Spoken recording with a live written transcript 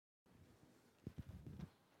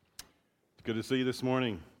Good to see you this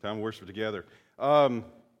morning. Time to worship together.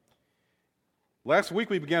 Last week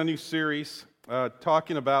we began a new series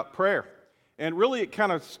talking about prayer. And really it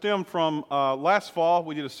kind of stemmed from last fall.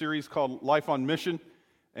 We did a series called Life on Mission.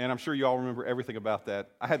 And I'm sure you all remember everything about that.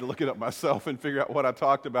 I had to look it up myself and figure out what I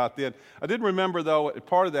talked about then. I did remember, though,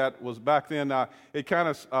 part of that was back then, it kind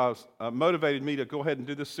of motivated me to go ahead and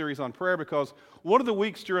do this series on prayer because one of the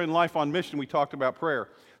weeks during Life on Mission we talked about prayer.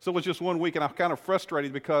 So it was just one week, and I'm kind of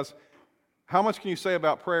frustrated because how much can you say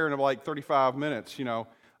about prayer in like 35 minutes,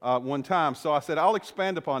 one time? So I said, I'll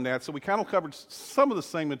expand upon that. So we kind of covered some of the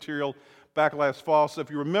same material back last fall. So if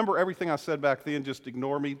you remember everything I said back then, just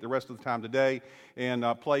ignore me the rest of the time today and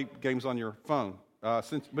play games on your phone.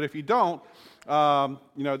 But if you don't,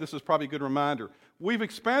 this is probably a good reminder. We've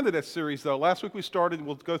expanded that series, though. Last week we started.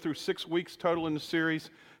 We'll go through 6 weeks total in the series,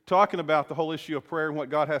 talking about the whole issue of prayer and what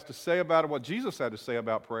God has to say about it, what Jesus had to say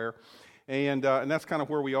about prayer. And that's kind of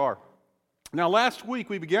where we are. Now, last week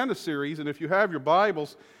we began the series, and if you have your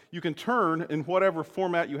Bibles, you can turn in whatever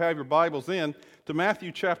format you have your Bibles in to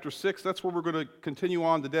Matthew chapter 6. That's where we're going to continue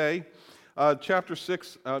on today. Chapter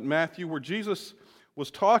 6, Matthew, where Jesus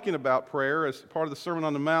was talking about prayer as part of the Sermon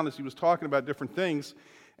on the Mount as he was talking about different things.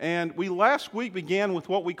 And we last week began with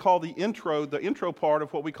what we call the intro part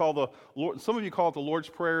of what we call the Lord. Some of you call it the Lord's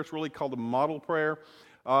Prayer. It's really called the model prayer.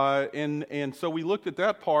 And so we looked at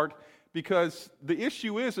that part. Because the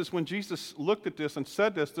issue is when Jesus looked at this and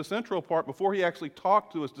said this intro part, before he actually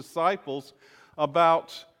talked to his disciples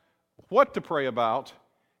about what to pray about,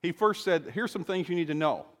 he first said, here's some things you need to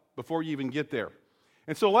know before you even get there.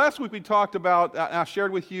 And so last week we talked about, I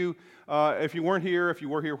shared with you, if you weren't here, if you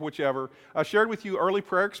were here, whichever, I shared with you early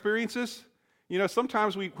prayer experiences.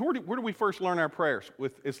 Sometimes where do we first learn our prayers,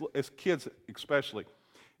 as kids especially?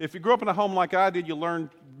 If you grew up in a home like I did, you learned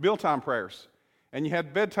mealtime prayers. And you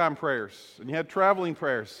had bedtime prayers, and you had traveling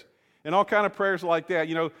prayers, and all kind of prayers like that.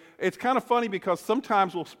 It's kind of funny because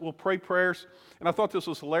sometimes we'll pray prayers, and I thought this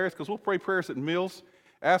was hilarious because we'll pray prayers at meals,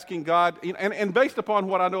 asking God, and based upon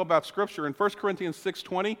what I know about Scripture, in 1 Corinthians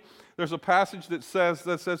 6:20, there's a passage that says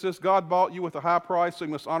this, God bought you with a high price, so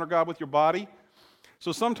you must honor God with your body.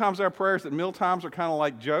 So sometimes our prayers at mealtimes are kind of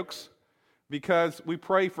like jokes because we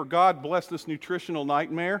pray for God bless this nutritional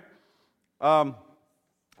nightmare.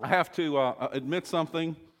 I have to admit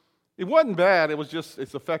something. It wasn't bad.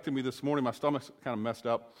 It's affecting me this morning. My stomach's kind of messed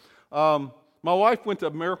up. My wife went to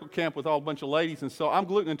Miracle Camp with all a bunch of ladies, and so I'm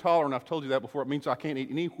gluten intolerant. I've told you that before. It means I can't eat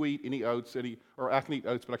any wheat, any oats, or I can eat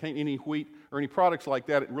oats, but I can't eat any wheat or any products like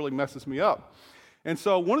that. It really messes me up. And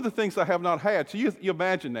so one of the things I have not had, so you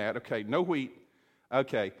imagine that, okay, no wheat,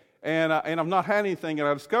 okay, and I've not had anything, and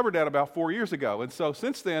I discovered that about 4 years ago. And so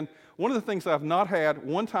since then, one of the things I've not had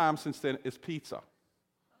one time since then is pizza.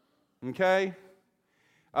 Okay?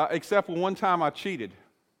 Except for one time I cheated.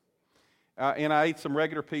 And I ate some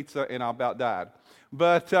regular pizza and I about died.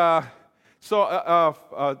 But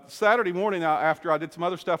Saturday morning after I did some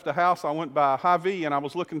other stuff at the house, I went by Hy-Vee and I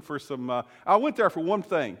was looking for some, I went there for one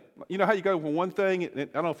thing. You know how you go for one thing? I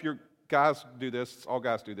don't know if your guys do this, all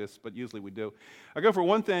guys do this, but usually we do. I go for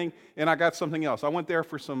one thing and I got something else. I went there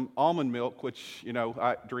for some almond milk, which,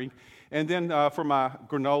 I drink. And then for my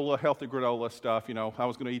granola, healthy granola stuff, I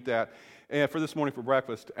was going to eat that for this morning for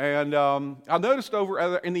breakfast. And I noticed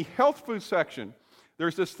over in the health food section,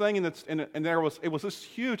 there's this thing, and it was this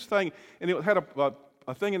huge thing, and it had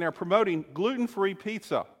a thing in there promoting gluten-free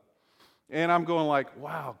pizza. And I'm going like,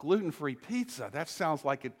 wow, gluten-free pizza. That sounds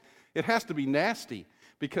like it has to be nasty.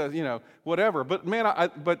 Because, whatever. But, man,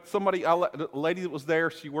 the lady that was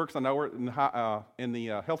there, she works, I know her, in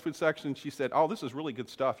the health food section. She said, oh, this is really good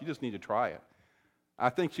stuff. You just need to try it.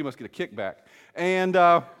 I think she must get a kickback. And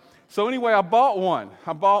so anyway, I bought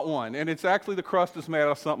one. And it's actually the crust is made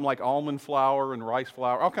out of something like almond flour and rice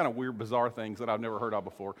flour, all kind of weird, bizarre things that I've never heard of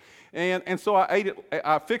before. And so I ate it.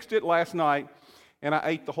 I fixed it last night, and I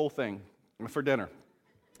ate the whole thing for dinner.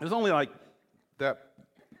 It was only like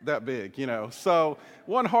that big, so it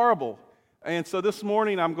wasn't horrible. And so this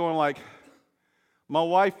morning I'm going like, my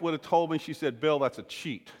wife would have told me, she said, Bill, that's a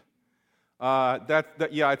cheat.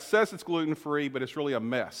 It says it's gluten-free, but it's really a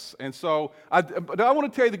mess. And so, but I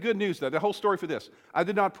want to tell you the good news, though, the whole story for this. I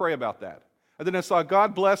did not pray about that. I didn't say,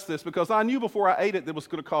 God bless this, because I knew before I ate it that it was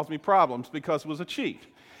going to cause me problems because it was a cheat.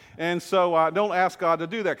 And so I don't ask God to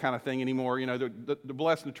do that kind of thing anymore, the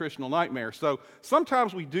blessed nutritional nightmare. So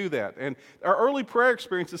sometimes we do that. And our early prayer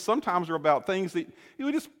experiences sometimes are about things that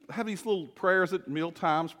we just have these little prayers at meal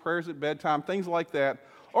times, prayers at bedtime, things like that.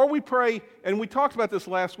 Or we pray, and we talked about this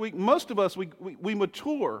last week, most of us, we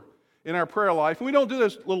mature in our prayer life, and we don't do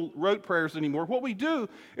those little rote prayers anymore. What we do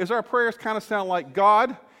is our prayers kind of sound like,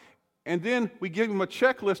 God, And then we give him a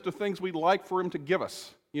checklist of things we'd like for him to give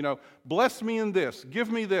us. You know, bless me in this, give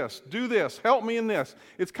me this, do this, help me in this.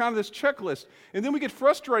 It's kind of this checklist. And then we get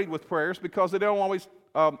frustrated with prayers because they don't always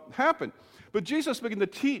happen. But Jesus began to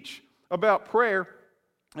teach about prayer.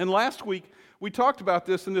 And last week, we talked about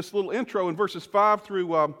this in this little intro in verses 5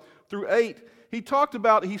 through 8.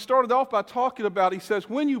 He started off by talking about, he says,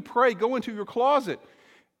 when you pray, go into your closet.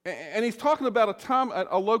 And he's talking about a time,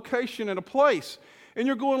 a location, and a place. And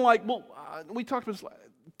you're going like, well, we talked about this,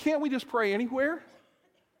 can't we just pray anywhere?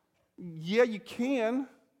 Yeah, you can.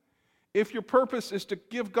 If your purpose is to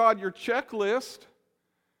give God your checklist.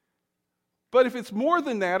 But if it's more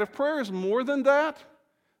than that, if prayer is more than that,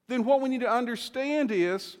 then what we need to understand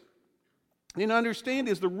is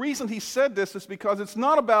the reason he said this is because it's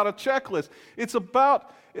not about a checklist.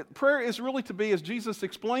 Prayer is really to be, as Jesus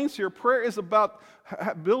explains here, prayer is about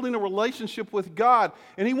building a relationship with God.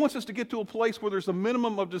 And he wants us to get to a place where there's a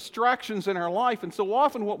minimum of distractions in our life. And so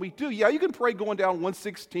often what we do, you can pray going down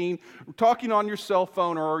 116, talking on your cell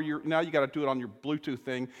phone, or now you got to do it on your Bluetooth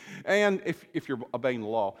thing, and if you're obeying the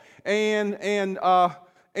law, and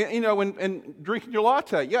drinking your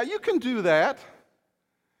latte. Yeah, you can do that.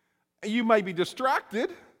 You may be distracted,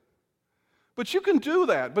 but you can do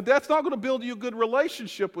that. But that's not going to build you a good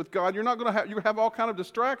relationship with God. You're not going to have all kind of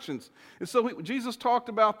distractions. And so Jesus talked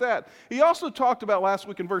about that. He also talked about last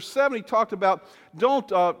week in verse 7. He talked about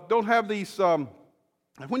don't have these.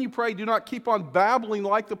 When you pray, do not keep on babbling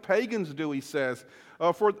like the pagans do. He says,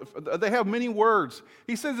 for they have many words.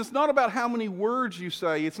 He says it's not about how many words you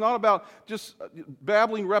say. It's not about just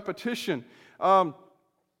babbling repetition.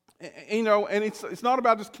 And it's not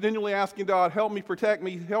about just continually asking God, help me, protect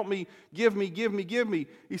me, help me, give me, give me, give me.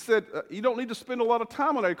 He said, you don't need to spend a lot of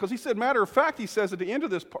time on it, because he said, matter of fact, he says at the end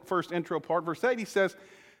of this first intro part, verse 8, he says,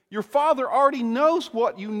 your Father already knows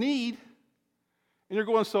what you need. And you're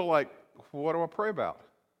going, so like, what do I pray about?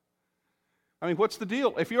 I mean, what's the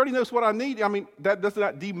deal? If he already knows what I need, doesn't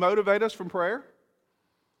that demotivate us from prayer?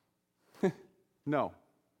 No.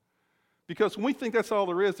 Because when we think that's all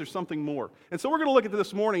there is, there's something more. And so we're going to look at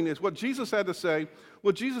this morning is what Jesus had to say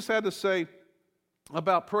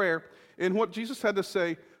about prayer, and what Jesus had to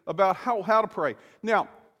say about how to pray. Now,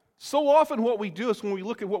 so often what we do is when we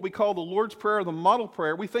look at what we call the Lord's Prayer, or the model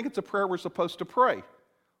prayer, we think it's a prayer we're supposed to pray,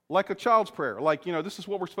 like a child's prayer, like, this is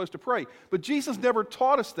what we're supposed to pray. But Jesus never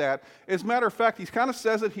taught us that. As a matter of fact, he kind of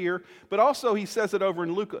says it here, but also he says it over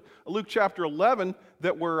in Luke chapter 11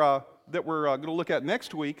 that we're going to look at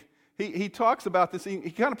next week. He talks about this. He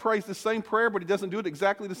kind of prays the same prayer, but he doesn't do it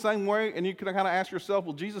exactly the same way. And you can kind of ask yourself,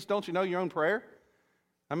 well, Jesus, don't you know your own prayer?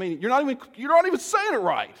 I mean, you're not even saying it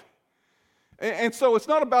right. And so it's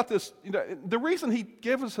not about this. The reason he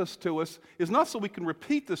gives us to us is not so we can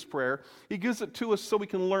repeat this prayer. He gives it to us so we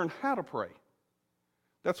can learn how to pray.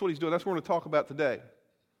 That's what he's doing. That's what we're going to talk about today.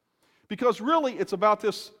 Because really, it's about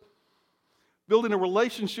this building a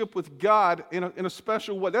relationship with God in a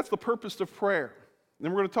special way. That's the purpose of prayer.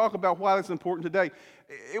 And we're going to talk about why that's important today.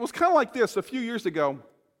 It was kind of like this a few years ago.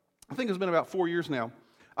 I think it's been about 4 years now.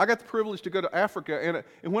 I got the privilege to go to Africa,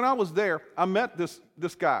 and when I was there, I met this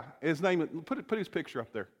guy. His name, put his picture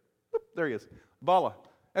up there. Oop, there he is. Bala.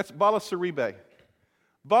 That's Bala Saribe.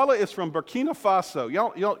 Bala is from Burkina Faso.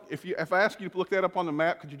 Y'all, if I ask you to look that up on the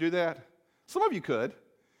map, could you do that? Some of you could.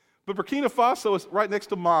 But Burkina Faso is right next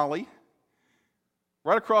to Mali,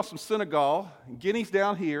 right across from Senegal. Guinea's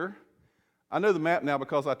down here. I know the map now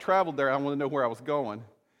because I traveled there. I want to know where I was going.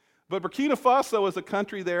 But Burkina Faso is a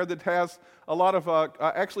country there that has a lot of,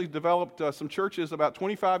 actually developed some churches about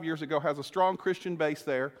 25 years ago, has a strong Christian base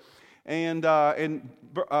there. And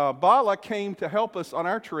Bala came to help us on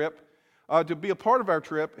our trip, to be a part of our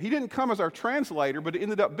trip. He didn't come as our translator, but he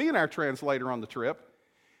ended up being our translator on the trip.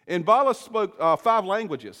 And Bala spoke 5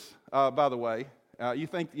 languages, by the way. You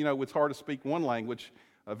think, it's hard to speak one language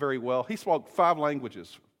very well. He spoke 5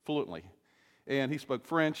 languages fluently. And he spoke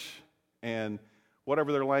French and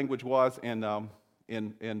whatever their language was in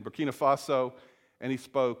Burkina Faso. And he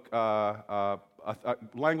spoke a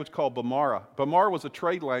language called Bambara. Bambara was a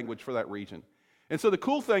trade language for that region. And so the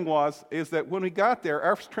cool thing is that when we got there,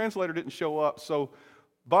 our translator didn't show up, so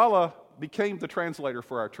Bala became the translator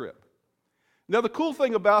for our trip. Now, the cool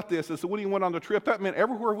thing about this is that when he went on the trip, that meant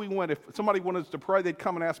everywhere we went, if somebody wanted us to pray, they'd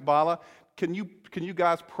come and ask Bala, can you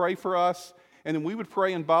guys pray for us? And then we would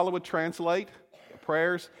pray, and Bala would translate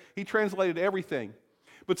prayers. He translated everything.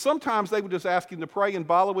 But sometimes they would just ask him to pray, and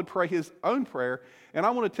Bala would pray his own prayer. And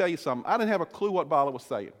I want to tell you something. I didn't have a clue what Bala was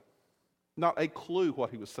saying. Not a clue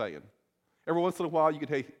what he was saying. Every once in a while, you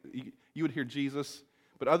would hear Jesus.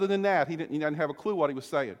 But other than that, he didn't have a clue what he was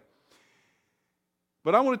saying.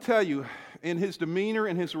 But I want to tell you, in his demeanor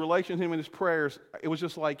and his relation to him and his prayers, it was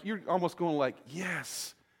just like, you're almost going like,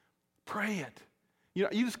 yes, pray it. You know,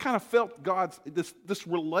 you just kind of felt this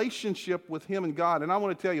relationship with him and God. And I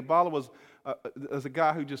want to tell you, Bala was a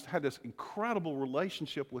guy who just had this incredible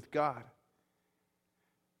relationship with God.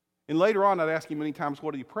 And later on, I'd ask him many times,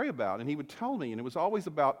 what do you pray about? And he would tell me, and it was always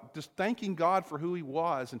about just thanking God for who he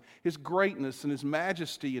was and his greatness and his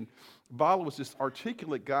majesty. And Bala was this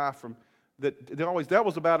articulate guy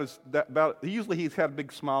usually he's had a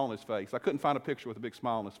big smile on his face. I couldn't find a picture with a big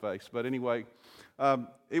smile on his face. But anyway,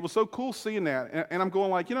 it was so cool seeing that. And I'm going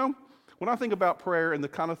like, when I think about prayer and the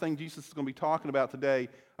kind of thing Jesus is going to be talking about today,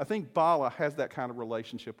 I think Bala has that kind of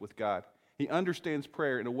relationship with God. He understands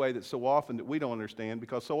prayer in a way that so often that we don't understand,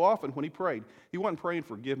 because so often when he prayed, he wasn't praying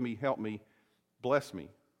for give me, help me, bless me.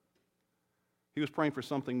 He was praying for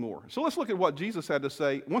something more. So let's look at what Jesus had to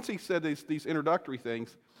say. Once he said these introductory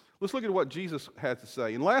things, let's look at what Jesus had to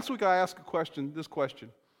say. And last week I asked this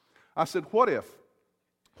question. I said, what if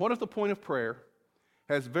the point of prayer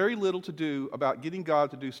has very little to do about getting God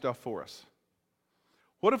to do stuff for us?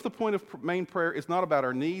 What if the point of main prayer is not about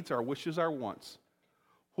our needs, our wishes, our wants?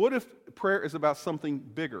 What if prayer is about something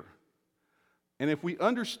bigger? And if we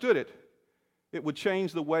understood it, it would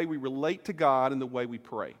change the way we relate to God and the way we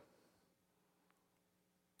pray.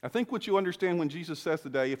 I think what you understand when Jesus says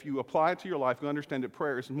today, if you apply it to your life, you understand that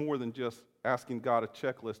prayer is more than just asking God a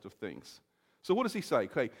checklist of things. So what does he say?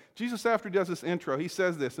 Okay, Jesus, after he does this intro, he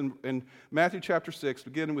says this in Matthew chapter 6,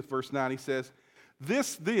 beginning with verse 9. He says,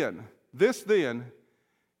 this then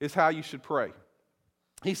is how you should pray.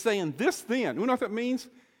 He's saying this then. You know what that means?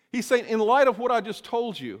 He's saying, in light of what I just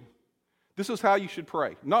told you, this is how you should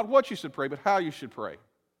pray. Not what you should pray, but how you should pray.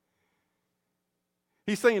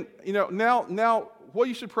 He's saying, now what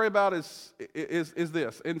you should pray about is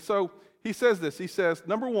this. And so he says this. He says,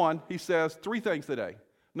 number one, he says three things today.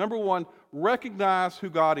 Number one, recognize who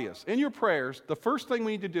God is. In your prayers, the first thing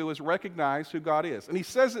we need to do is recognize who God is. And he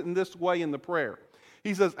says it in this way in the prayer.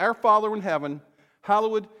 He says, our Father in heaven,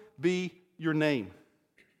 hallowed be your name.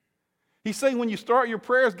 He's saying when you start your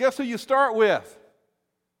prayers, guess who you start with?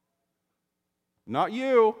 Not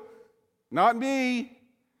you, not me.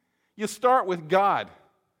 You start with God.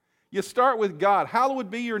 You start with God.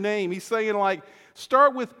 Hallowed be your name. He's saying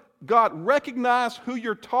start with God. Recognize who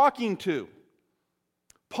you're talking to.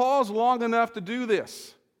 Pause long enough to do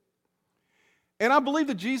this. And I believe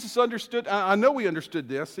that Jesus understood, I know he understood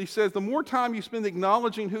this. He says the more time you spend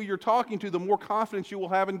acknowledging who you're talking to, the more confidence you will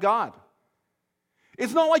have in God.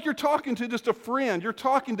 It's not like you're talking to just a friend. You're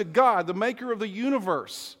talking to God, the maker of the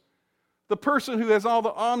universe, the person who has all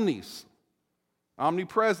the omnis,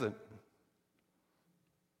 omnipresent,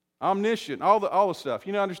 omniscient, all the stuff.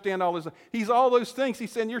 Understand all this. He's all those things.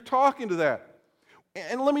 He's saying you're talking to that.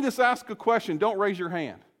 And let me just ask a question. Don't raise your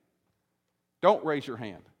hand. Don't raise your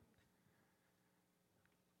hand.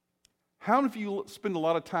 How many of you spend a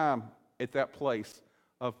lot of time at that place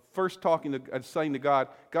of first saying to God,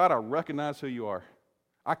 God, I recognize who you are.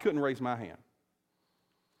 I couldn't raise my hand.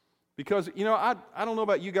 Because, I don't know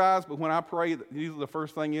about you guys, but when I pray, usually the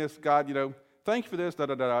first thing is, God, thank you for this, and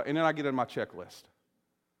then I get in my checklist.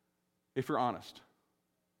 If you're honest.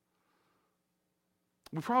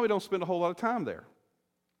 We probably don't spend a whole lot of time there.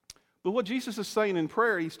 But what Jesus is saying in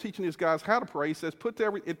prayer, he's teaching his guys how to pray. He says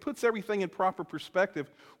it puts everything in proper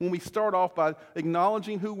perspective when we start off by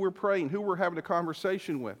acknowledging who we're praying, who we're having a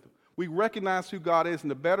conversation with. We recognize who God is, and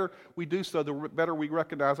the better we do so, the better we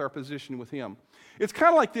recognize our position with him. It's kind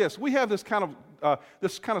of like this. We have this kind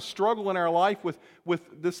of struggle in our life with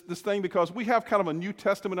this thing, because we have kind of a New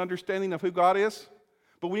Testament understanding of who God is.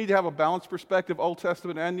 But we need to have a balanced perspective, Old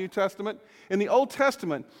Testament and New Testament. In the Old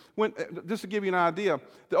Testament, just to give you an idea,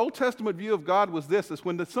 the Old Testament view of God was this, is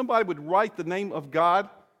when somebody would write the name of God,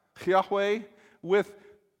 Yahweh, with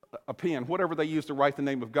a pen, whatever they used to write the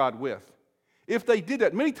name of God with. If they did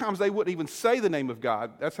that, many times they wouldn't even say the name of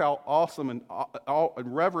God. That's how awesome and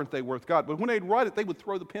reverent they were with God. But when they'd write it, they would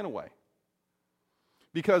throw the pen away.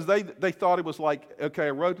 Because they thought it was like, okay,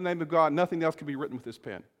 I wrote the name of God, nothing else could be written with this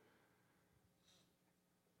pen.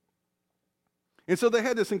 And so they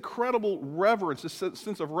had this incredible reverence, this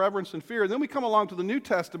sense of reverence and fear. And then we come along to the New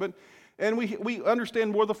Testament, and we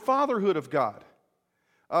understand more the fatherhood of God.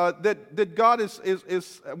 That God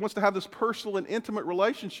wants to have this personal and intimate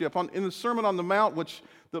relationship. In the Sermon on the Mount, which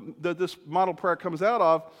this model prayer comes out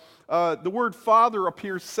of, the word Father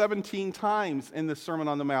appears 17 times in this Sermon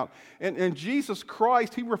on the Mount. And Jesus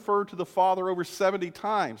Christ, he referred to the Father over 70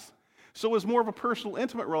 times. So it was more of a personal,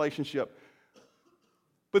 intimate relationship.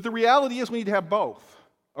 But the reality is we need to have both,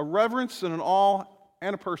 a reverence and an awe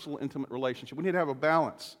and a personal, intimate relationship. We need to have a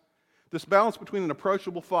balance. This balance between an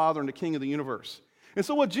approachable Father and the King of the universe. And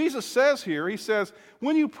so what Jesus says here, he says,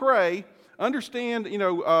 when you pray, understand,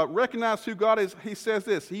 recognize who God is. He says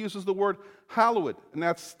this. He uses the word hallowed, and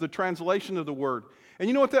that's the translation of the word. And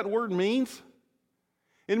you know what that word means?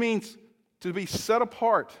 It means to be set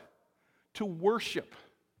apart, to worship.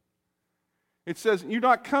 It says, you're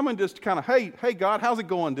not coming just to kind of, hey, God, how's it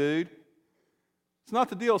going, dude? It's not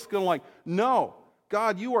the deal. It's going like, no,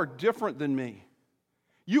 God, you are different than me.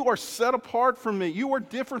 You are set apart from me. You are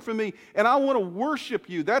different from me, and I want to worship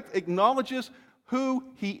you. That acknowledges who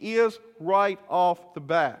he is right off the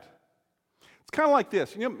bat. It's kind of like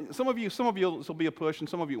this. Some of you, this will be a push, and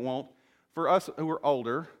some of you won't. For us who are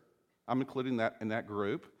older, I'm including that in that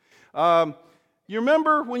group. You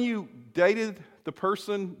remember when you dated the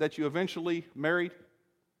person that you eventually married?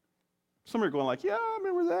 Some are going like, yeah, I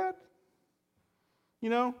remember that.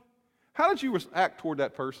 How did you act toward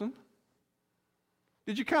that person?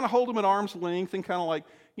 Did you kind of hold them at arm's length and kind of like,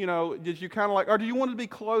 did you kind of like, or do you want to be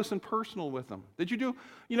close and personal with them? Did you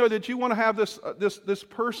want to have this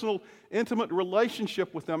personal, intimate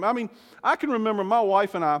relationship with them? I mean, I can remember my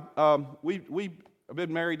wife and I, we've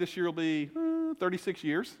been married. This year will be 36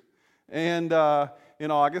 years, and in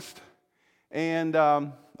August, and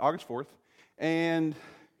August 4th, and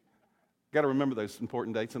got to remember those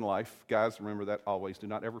important dates in life. Guys, remember that always. Do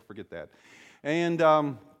not ever forget that.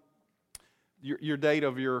 And your date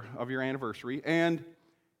of your anniversary. And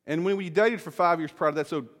when we dated for 5 years prior to that,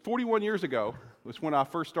 so 41 years ago was when I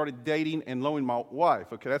first started dating and knowing my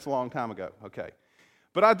wife. Okay, that's a long time ago. Okay.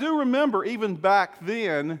 But I do remember even back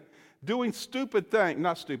then doing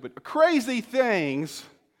crazy things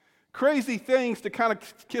to kind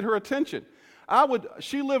of get her attention.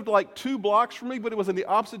 She lived like 2 blocks from me, but it was in the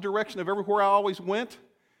opposite direction of everywhere I always went.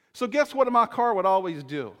 So guess what my car would always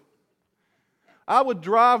do? I would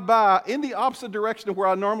drive by in the opposite direction of where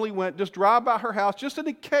I normally went, just drive by her house, just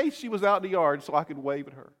in case she was out in the yard so I could wave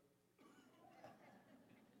at her.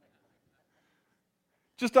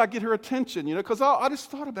 Just to get her attention, because I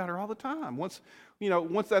just thought about her all the time. Once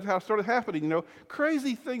that started happening,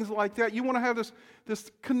 crazy things like that. You want to have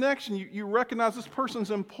this connection. You recognize this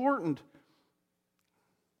person's important.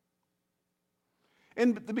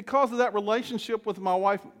 And because of that relationship with my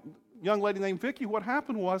wife, young lady named Vicki, what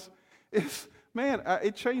happened is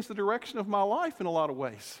it changed the direction of my life in a lot of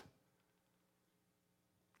ways.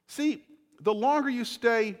 See, the longer you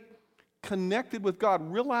stay connected with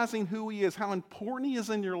God, realizing who he is, how important he is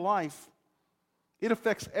in your life, it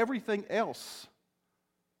affects everything else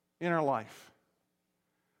in our life.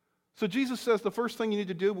 So Jesus says the first thing you need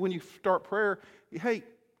to do when you start prayer, hey,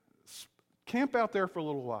 camp out there for a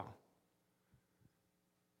little while.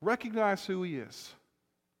 Recognize who he is.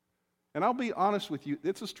 And I'll be honest with you,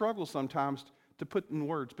 it's a struggle sometimes to put in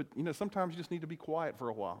words, but sometimes you just need to be quiet for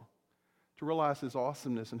a while to realize his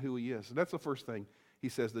awesomeness and who he is. And that's the first thing he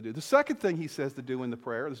says to do. The second thing he says to do in the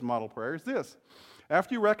prayer, this model prayer, is this.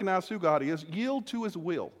 After you recognize who God is, yield to his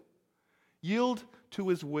will. Yield to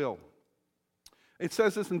his will. It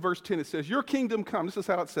says this in verse 10. It says, your kingdom come. This is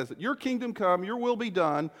how it says it. Your kingdom come, your will be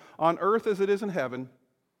done on earth as it is in heaven.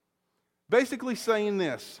 Basically saying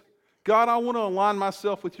this, God, I want to align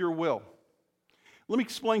myself with your will. Let me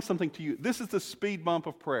explain something to you. This is the speed bump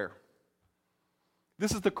of prayer.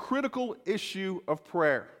 This is the critical issue of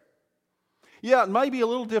prayer. Yeah, it may be a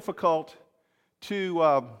little difficult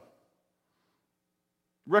to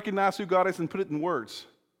recognize who God is and put it in words.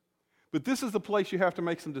 But this is the place you have to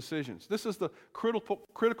make some decisions. This is the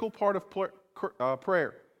critical part of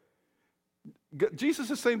prayer. Jesus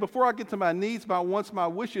is saying, before I get to my needs, my wants, my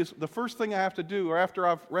wishes, the first thing I have to do, or after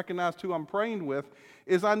I've recognized who I'm praying with,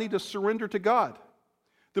 is I need to surrender to God.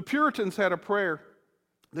 The Puritans had a prayer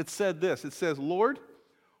that said this. It says, Lord,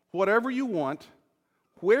 whatever you want,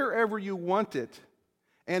 wherever you want it,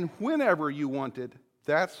 and whenever you want it,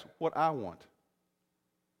 that's what I want.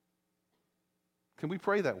 Can we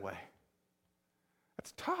pray that way?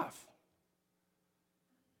 That's tough.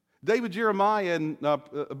 David Jeremiah, in a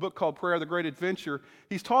book called Prayer, The Great Adventure,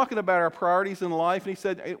 he's talking about our priorities in life, and he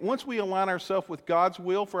said, once we align ourselves with God's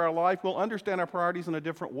will for our life, we'll understand our priorities in a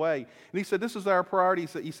different way. And he said, this is our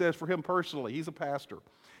priorities that he says for him personally. He's a pastor.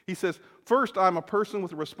 He says, first, I'm a person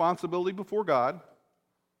with a responsibility before God.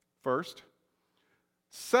 First.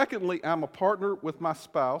 Secondly, I'm a partner with my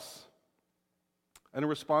spouse and a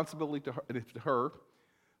responsibility to her.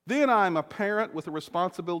 Then I'm a parent with a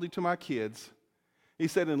responsibility to my kids. He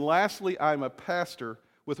said, and lastly, I'm a pastor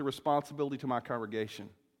with a responsibility to my congregation.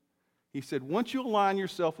 He said, once you align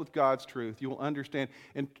yourself with God's truth, you will understand.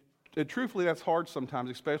 And truthfully, that's hard sometimes,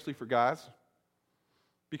 especially for guys,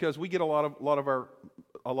 because we get a lot of our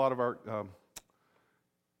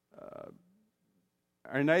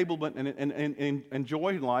enablement and joy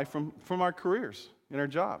in life from our careers and our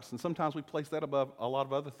jobs. And sometimes we place that above a lot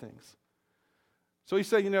of other things. So he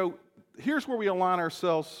said, here's where we align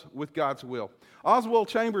ourselves with God's will. Oswald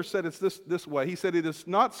Chambers said it's this way. He said, it is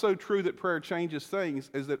not so true that prayer changes things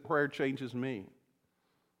as that prayer changes me.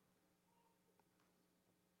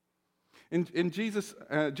 And Jesus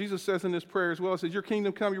says in this prayer as well, he says, your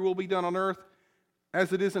kingdom come, your will be done on earth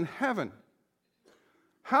as it is in heaven.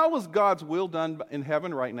 How is God's will done in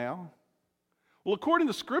heaven right now? Well, according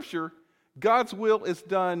to Scripture, God's will is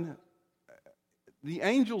done, the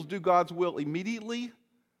angels do God's will immediately,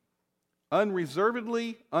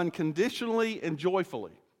 unreservedly, unconditionally, and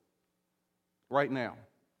joyfully right now.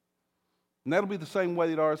 And that'll be the same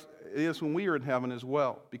way that ours is when we are in heaven as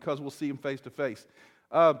well, because we'll see Him face to face.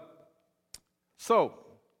 So,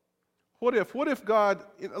 what if God,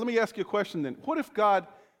 let me ask you a question then. What if God,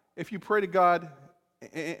 if you pray to God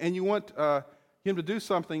and you want Him to do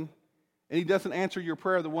something and He doesn't answer your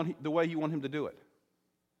prayer the way you want Him to do it?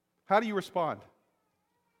 How do you respond?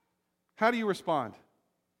 How do you respond?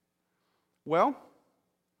 Well,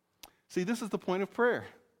 see, this is the point of prayer.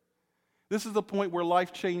 This is the point where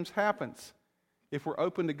life change happens. If we're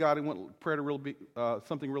open to God and want prayer to really be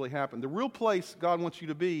something really happen. The real place God wants you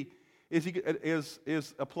to be is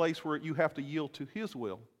a place where you have to yield to His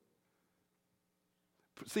will.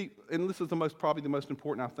 See, and this is probably the most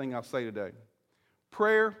important thing I'll say today.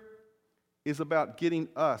 Prayer is about getting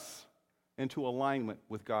us into alignment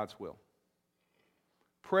with God's will.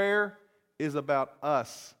 Prayer is about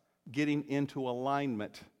us getting into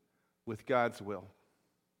alignment with God's will.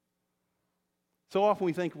 So often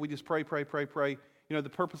we think we just pray. The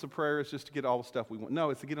purpose of prayer is just to get all the stuff we want. No,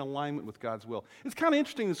 it's to get in alignment with God's will. It's kind of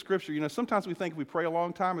interesting in Scripture. Sometimes we think if we pray a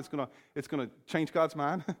long time, it's going to change God's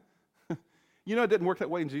mind. It didn't work that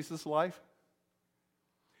way in Jesus' life.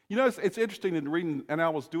 It's interesting in reading, and I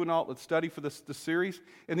was doing all the study for this series,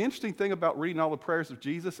 and the interesting thing about reading all the prayers of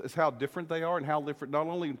Jesus is how different they are and how different not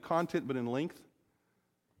only in content but in length.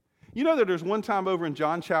 That there's one time over in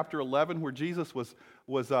John chapter 11 where Jesus was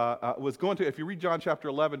going to, if you read John chapter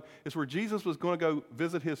 11, it's where Jesus was going to go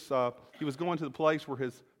visit he was going to the place where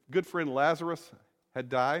his good friend Lazarus had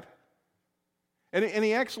died. And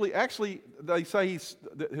he actually, they say his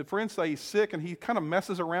friends say he's sick, and he kind of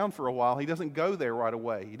messes around for a while. He doesn't go there right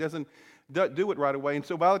away. He doesn't do it right away. And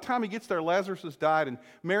so by the time he gets there, Lazarus has died, and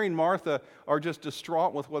Mary and Martha are just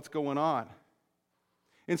distraught with what's going on.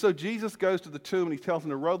 And so Jesus goes to the tomb, and he tells them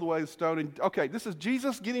to roll away the stone. And okay, this is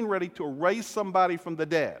Jesus getting ready to raise somebody from the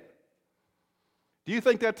dead. Do you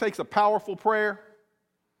think that takes a powerful prayer?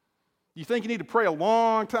 Do you think you need to pray a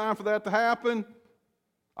long time for that to happen?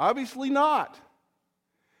 Obviously not.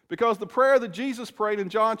 Because the prayer that Jesus prayed in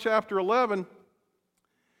John chapter 11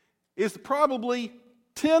 is probably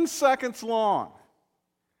 10 seconds long.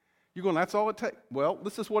 You're going, that's all it takes? Well,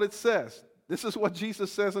 this is what it says. This is what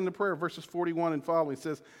Jesus says in the prayer, verses 41 and following. It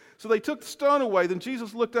says, so they took the stone away. Then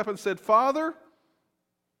Jesus looked up and said, Father,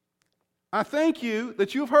 I thank you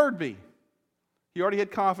that you've heard me. He already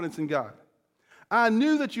had confidence in God. I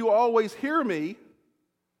knew that you always hear me,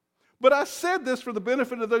 but I said this for the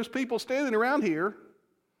benefit of those people standing around here,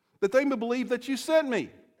 that they may believe that you sent me.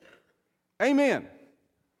 Amen.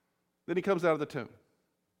 Then he comes out of the tomb.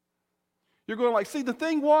 You're going see, the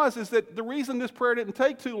thing is that the reason this prayer didn't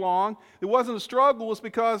take too long, it wasn't a struggle, was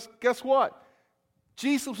because, guess what?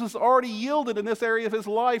 Jesus was already yielded in this area of his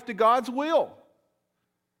life to God's will.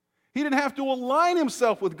 He didn't have to align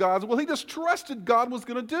himself with God's will. He just trusted God was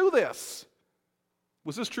going to do this.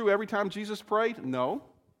 Was this true every time Jesus prayed? No.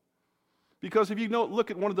 Because if you look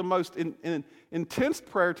at one of the most intense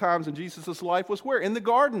prayer times in Jesus' life was where? In the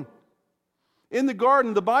garden. In the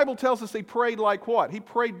garden, the Bible tells us he prayed like what? He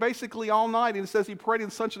prayed basically all night, and it says he prayed in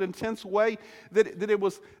such an intense way that it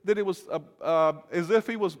was as if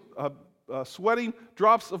he was sweating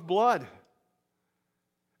drops of blood.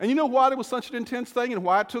 And you know why it was such an intense thing and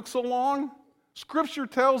why it took so long? Scripture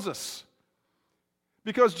tells us.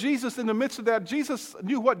 Because Jesus, in the midst of that, Jesus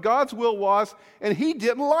knew what God's will was, and he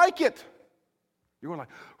didn't like it. You're going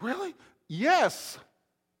really? Yes.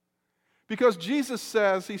 Because Jesus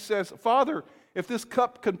says, he says, Father, if this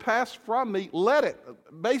cup can pass from me, let it.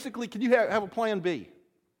 Basically, can you have a plan B?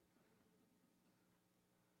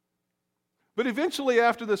 But eventually,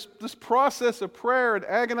 after this process of prayer and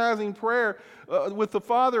agonizing prayer with the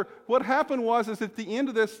Father, what happened is at the end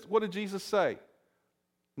of this, what did Jesus say?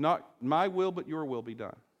 Not my will, but your will be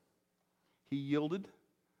done. He yielded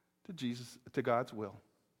to God's will.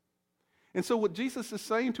 And so what Jesus is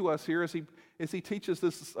saying to us here as he teaches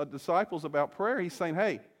his disciples about prayer, he's saying,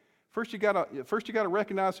 hey, first you got to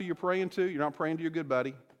recognize who you're praying to. You're not praying to your good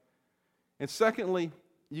buddy. And secondly,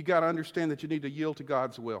 you got to understand that you need to yield to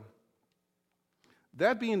God's will.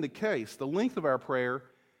 That being the case, the length of our prayer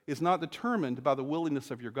is not determined by the willingness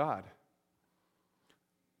of your God.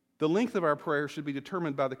 The length of our prayer should be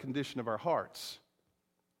determined by the condition of our hearts.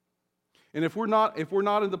 And if we're not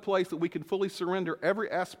in the place that we can fully surrender every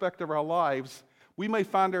aspect of our lives, we may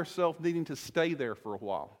find ourselves needing to stay there for a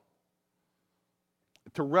while,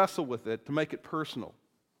 to wrestle with it, to make it personal.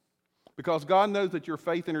 Because God knows that your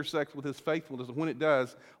faith intersects with His faithfulness, and when it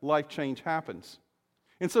does, life change happens.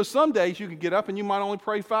 And so some days you can get up and you might only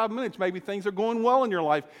pray 5 minutes. Maybe things are going well in your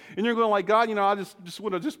life. And you're going like, God, I just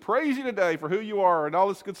want to just praise you today for who you are and all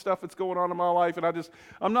this good stuff that's going on in my life. And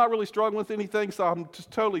I'm not really struggling with anything, so I'm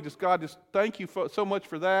just totally God, just thank you so much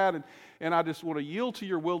for that. And I just want to yield to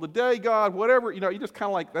your will today, God, whatever. You just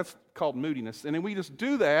kind of like, that's called moodiness. And then we just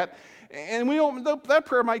do that. And that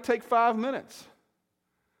prayer might take 5 minutes.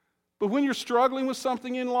 But when you're struggling with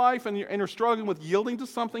something in life and you're struggling with yielding to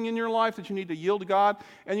something in your life that you need to yield to God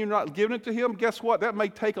and you're not giving it to Him, guess what? That may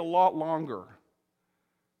take a lot longer.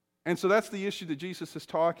 And so that's the issue that Jesus is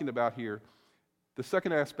talking about here. The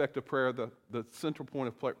second aspect of prayer, the central point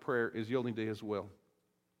of prayer, is yielding to His will.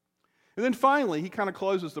 And then finally, He kind of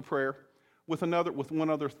closes the prayer with one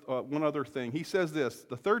other thing. He says this: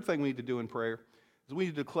 the third thing we need to do in prayer is we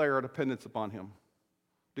need to declare our dependence upon Him.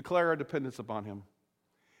 Declare our dependence upon Him.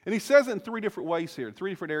 And He says it in 3 different ways here, 3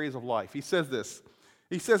 different areas of life. He says this.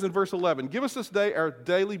 He says in verse 11, give us this day our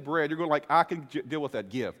daily bread. You're going like, I can deal with that.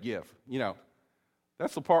 Give.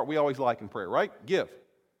 That's the part we always like in prayer, right? Give.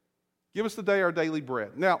 Give us today our daily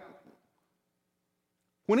bread. Now,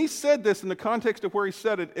 when He said this in the context of where He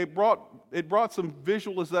said it, it brought some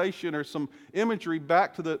visualization or some imagery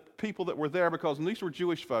back to the people that were there, because these were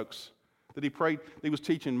Jewish folks that He was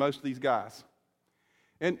teaching, most of these guys.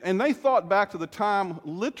 And they thought back to the time,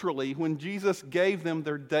 literally, when Jesus gave them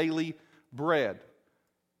their daily bread.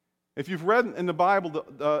 If you've read in the Bible,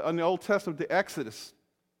 in the Old Testament, the Exodus,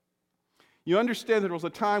 you understand that there was a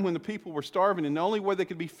time when the people were starving, and the only way they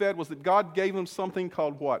could be fed was that God gave them something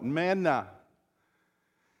called what? Manna.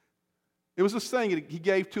 It was this thing that He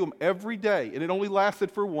gave to them every day, and it only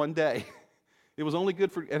lasted for 1 day. It was only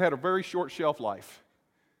good it had a very short shelf life.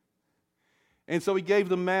 And so He gave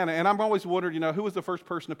them manna. And I've always wondered, who was the first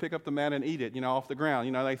person to pick up the manna and eat it, off the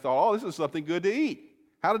ground? They thought, oh, this is something good to eat.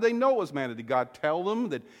 How did they know it was manna? Did God tell them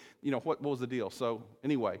that, what was the deal? So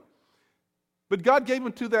anyway. But God gave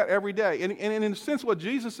them to that every day. And in a sense, what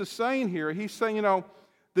Jesus is saying here, He's saying,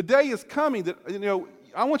 the day is coming that,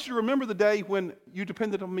 I want you to remember the day when you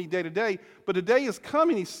depended on me day to day. But the day is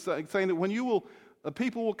coming, He's saying, that when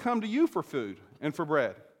people will come to you for food and for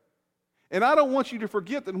bread. And I don't want you to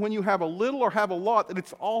forget that when you have a little or have a lot, that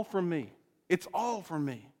it's all from me. It's all from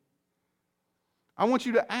me. I want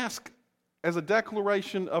you to ask as a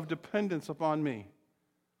declaration of dependence upon me.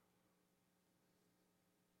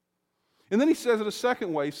 And then He says it a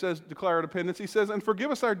second way. He says, declare our dependence. He says, and forgive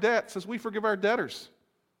us our debts as we forgive our debtors.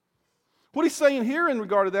 What He's saying here in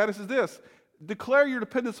regard to that is this: declare your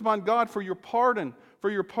dependence upon God for your pardon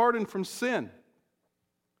from sin.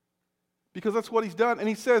 Because that's what He's done. And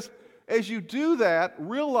He says, as you do that,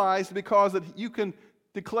 realize because that you can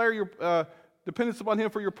declare your dependence upon Him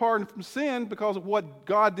for your pardon from sin because of what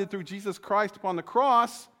God did through Jesus Christ upon the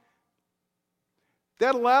cross,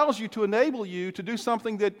 that allows you to enable you to do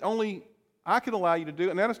something that only I can allow you to do,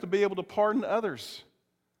 and that is to be able to pardon others,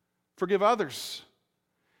 forgive others.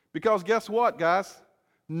 Because guess what, guys?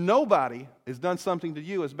 Nobody has done something to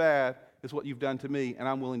you as bad as what you've done to me, and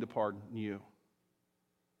I'm willing to pardon you.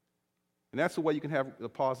 And that's the way you can have the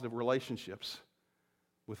positive relationships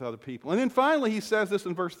with other people. And then finally, He says this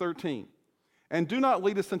in verse 13. And do not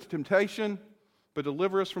lead us into temptation, but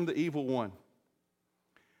deliver us from the evil one.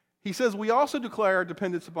 He says we also declare our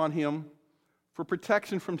dependence upon Him for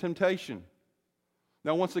protection from temptation.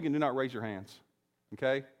 Now, once again, do not raise your hands.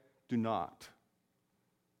 Okay? Do not.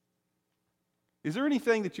 Is there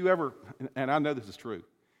anything that you ever, and I know this is true,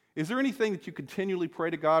 is there anything that you continually pray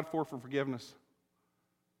to God for forgiveness?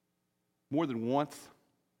 More than once,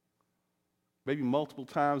 maybe multiple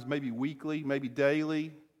times, maybe weekly, maybe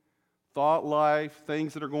daily, thought life,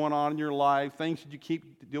 things that are going on in your life, things that you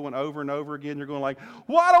keep doing over and over again. You're going like,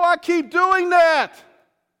 why do I keep doing that?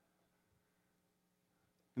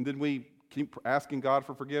 And then we keep asking God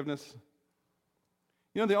for forgiveness.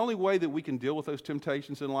 The only way that we can deal with those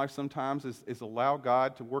temptations in life sometimes is allow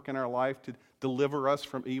God to work in our life to deliver us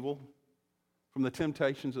from evil, from the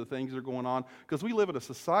temptations of the things that are going on. Because we live in a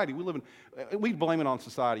society, we blame it on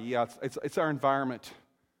society. Yeah, it's our environment.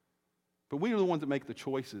 But we are the ones that make the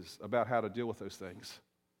choices about how to deal with those things.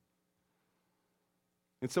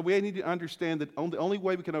 And so we need to understand that the only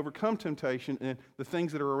way we can overcome temptation and the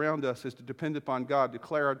things that are around us is to depend upon God,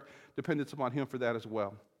 declare our dependence upon Him for that as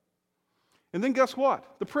well. And then guess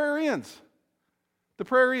what? The prayer ends. The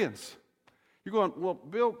prayer ends. You're going, well,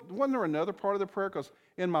 Bill, wasn't there another part of the prayer? Because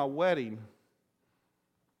in my wedding,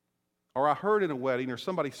 or I heard in a wedding, or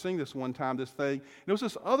somebody sing this one time, this thing, and there was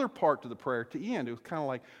this other part to the prayer at the end. It was kind of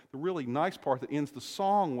like the really nice part that ends the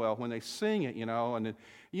song well when they sing it, and then,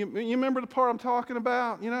 you remember the part I'm talking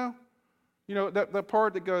about, that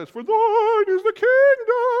part that goes, for thine is the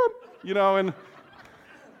kingdom, and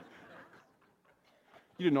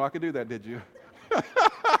you didn't know I could do that, did you?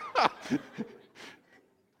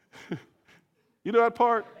 You know that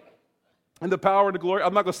part? And the power and the glory.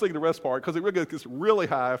 I'm not going to sing the rest part because it gets really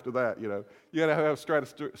high after that, You got to have a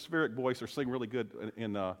stratospheric voice or sing really good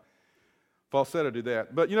in falsetto to do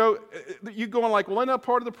that. But, you're going like, well, isn't that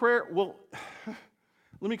part of the prayer? Well,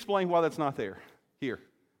 let me explain why that's not there here.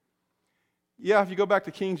 Yeah, if you go back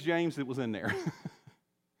to King James, it was in there.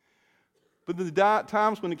 But the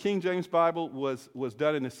times when the King James Bible was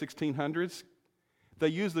done in the 1600s, they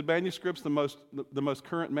used the manuscripts, the most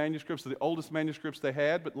current manuscripts, the oldest manuscripts they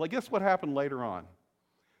had. But guess what happened later on?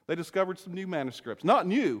 They discovered some new manuscripts. Not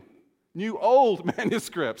new old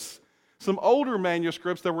manuscripts. Some older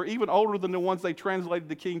manuscripts that were even older than the ones they translated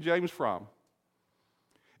the King James from.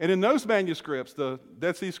 And in those manuscripts, the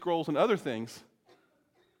Dead Sea Scrolls and other things,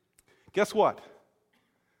 guess what?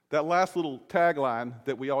 That last little tagline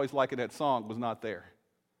that we always like in that song was not there.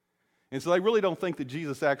 And so they really don't think that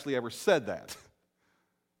Jesus actually ever said that.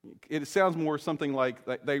 It sounds more something like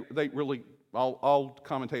they really, all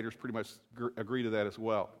commentators pretty much agree to that as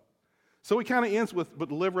well. So he kind of ends with, but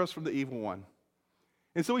deliver us from the evil one.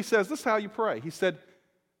 And so he says, this is how you pray. He said,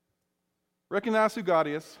 recognize who God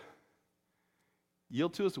is,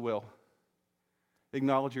 yield to His will,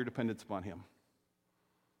 acknowledge your dependence upon Him.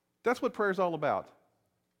 That's what prayer is all about.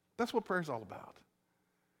 That's what prayer is all about.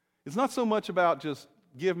 It's not so much about just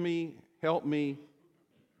give me, help me,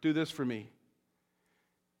 do this for me.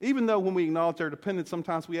 Even though when we acknowledge our dependence,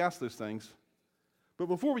 sometimes we ask those things. But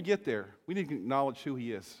before we get there, we need to acknowledge who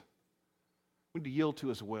He is. We need to yield to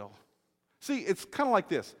His will. See, it's kind of like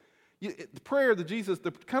this.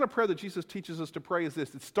 The kind of prayer that Jesus teaches us to pray is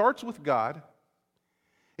this. It starts with God.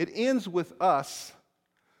 It ends with us.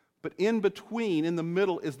 But in between, in the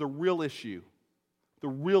middle, is the real issue. The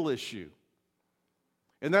real issue.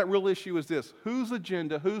 And that real issue is this. Whose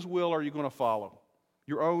agenda, whose will are you going to follow?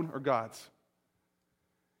 Your own or God's?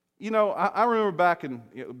 I remember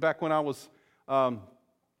back when I was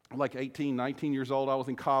like 18, 19 years old, I was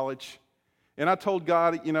in college. And I told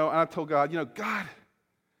God, God,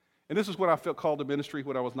 and this is what I felt called to ministry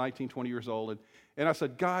when I was 19, 20 years old. And I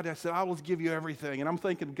said, God, I will give you everything. And I'm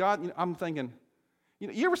thinking, God,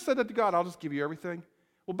 you ever said that to God, I'll just give you everything?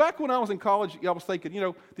 Well, back when I was in college, I was thinking,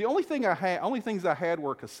 the only things I had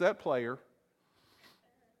were a cassette player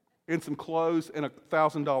and some clothes and a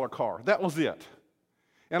 $1,000 car. That was it.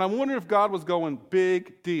 And I'm wondering if God was going,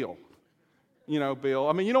 big deal. Bill.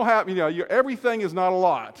 I mean, everything is not a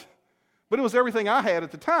lot. But it was everything I had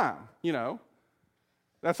at the time,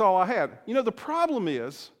 That's all I had. The problem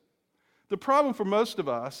for most of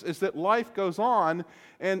us is that life goes on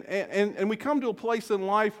and we come to a place in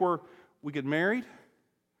life where we get married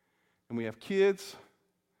and we have kids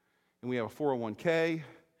and we have a 401k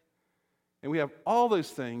and we have all those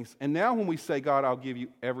things. And now when we say, God, I'll give you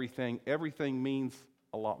everything, everything means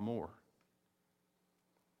a lot more.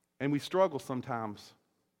 And we struggle sometimes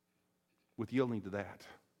with yielding to that.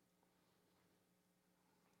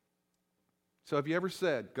 So have you ever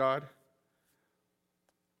said, God,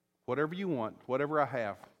 whatever you want, whatever I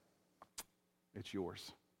have, it's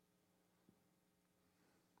yours.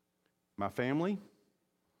 My family,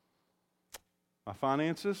 my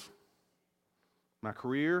finances, my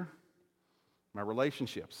career, my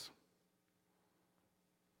relationships.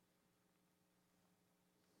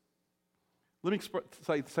 Let me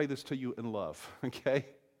say this to you in love, okay?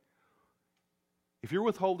 If you're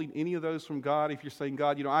withholding any of those from God, if you're saying,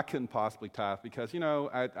 God, I couldn't possibly tithe because,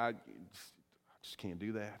 I just can't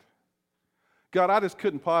do that. God, I just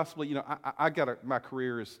couldn't possibly, my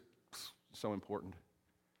career is so important.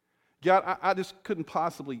 God, I just couldn't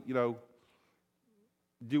possibly,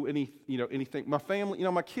 do anything. My family,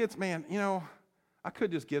 my kids, man, I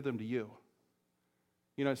could just give them to you.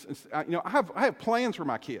 I have plans for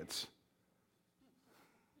my kids.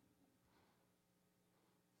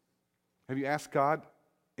 Have you asked God,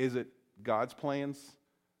 is it God's plans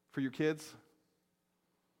for your kids?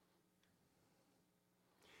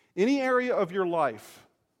 Any area of your life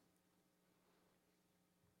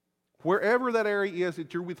Wherever that area is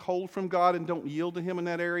that you withhold from God and don't yield to Him in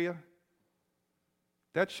that area,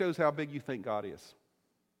 that shows how big you think God is.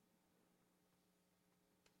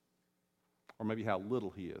 Or maybe how little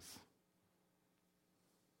He is.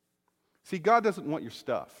 See, God doesn't want your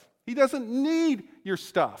stuff. He doesn't need your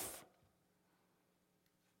stuff.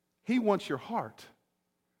 He wants your heart.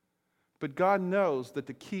 But God knows that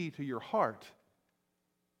the key to your heart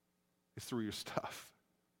is through your stuff.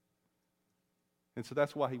 And so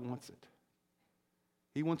that's why He wants it.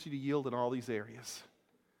 He wants you to yield in all these areas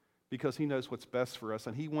because He knows what's best for us.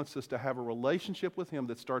 And He wants us to have a relationship with Him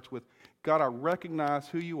that starts with, God, I recognize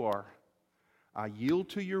who You are. I yield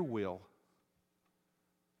to Your will.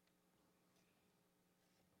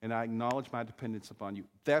 And I acknowledge my dependence upon You.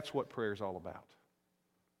 That's what prayer is all about.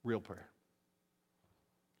 Real prayer.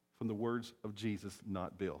 From the words of Jesus,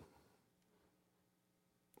 not Bill.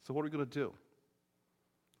 So what are we going to do?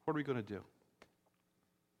 What are we going to do?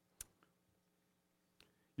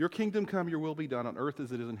 Your kingdom come, Your will be done on earth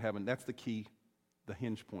as it is in heaven. That's the key, the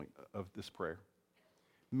hinge point of this prayer.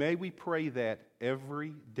 May we pray that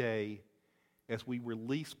every day as we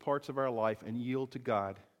release parts of our life and yield to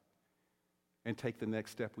God and take the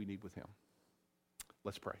next step we need with Him.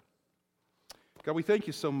 Let's pray. God, we thank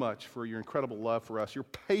You so much for Your incredible love for us, Your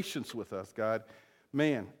patience with us, God.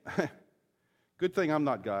 Man, good thing I'm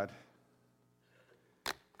not God,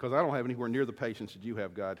 because I don't have anywhere near the patience that You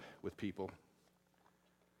have, God, with people.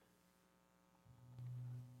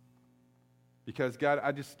 Because, God,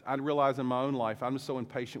 I realize in my own life, I'm so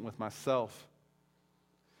impatient with myself.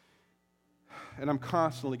 And I'm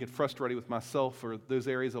constantly get frustrated with myself for those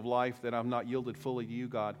areas of life that I've not yielded fully to You,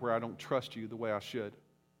 God, where I don't trust You the way I should.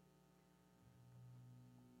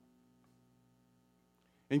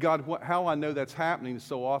 And God, how I know that's happening is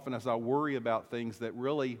so often as I worry about things that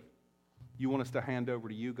really You want us to hand over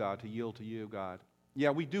to You, God, to yield to You, God.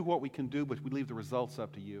 Yeah, we do what we can do, but we leave the results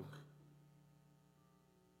up to You.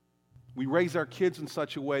 We raise our kids in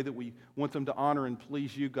such a way that we want them to honor and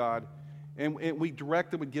please You, God. And we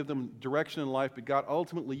direct them and give them direction in life. But God,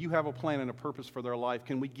 ultimately, You have a plan and a purpose for their life.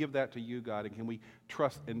 Can we give that to You, God? And can we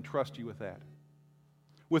trust You with that?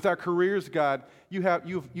 With our careers, God,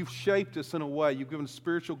 you've shaped us in a way. You've given us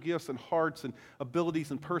spiritual gifts and hearts and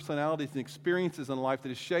abilities and personalities and experiences in life that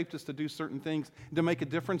has shaped us to do certain things and to make a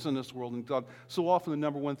difference in this world. And God, so often the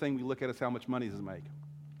number one thing we look at is how much money does it make.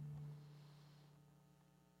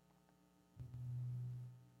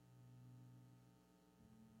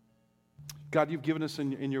 God, You've given us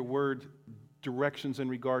in Your word directions in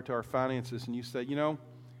regard to our finances, and You say,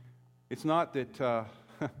 it's not that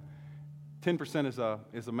 10%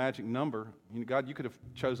 is a magic number. God, You could have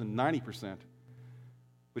chosen 90%.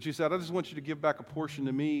 But You said, I just want You to give back a portion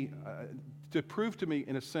to Me to prove to Me,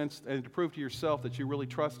 in a sense, and to prove to yourself that You really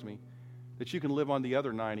trust Me, that You can live on the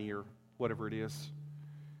other 90 or whatever it is.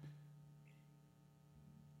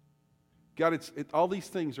 God, all these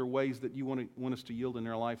things are ways that You want us to yield in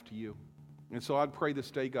our life to You. And so I'd pray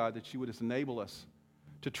this day, God, that You would just enable us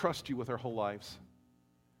to trust You with our whole lives.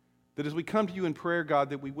 That as we come to You in prayer, God,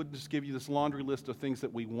 that we wouldn't just give You this laundry list of things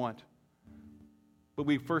that we want, but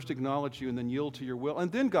we first acknowledge You and then yield to Your will.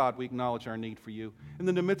 And then, God, we acknowledge our need for You. And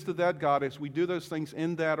in the midst of that, God, as we do those things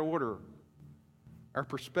in that order, our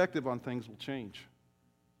perspective on things will change.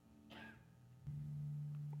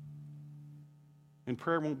 And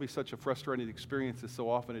prayer won't be such a frustrating experience as so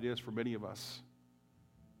often it is for many of us.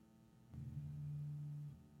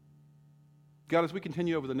 God, as we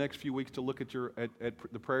continue over the next few weeks to look at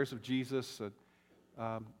the prayers of Jesus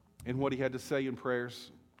and what He had to say in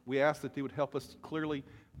prayers, we ask that He would help us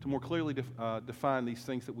to more clearly define these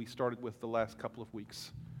things that we started with the last couple of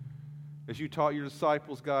weeks. As You taught Your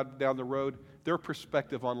disciples, God, down the road, their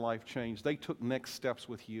perspective on life changed. They took next steps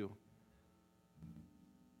with You.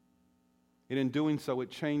 And in doing so, it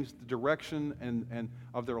changed the direction and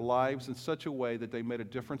of their lives in such a way that they made a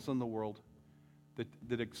difference in the world.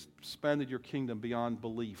 That expanded Your kingdom beyond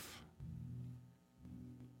belief.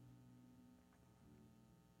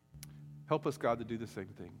 Help us, God, to do the same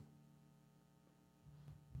thing.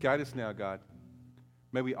 Guide us now, God.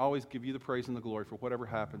 May we always give You the praise and the glory for whatever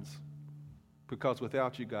happens, because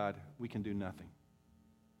without You, God, we can do nothing.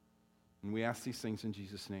 And we ask these things in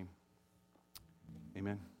Jesus' name.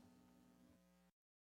 Amen.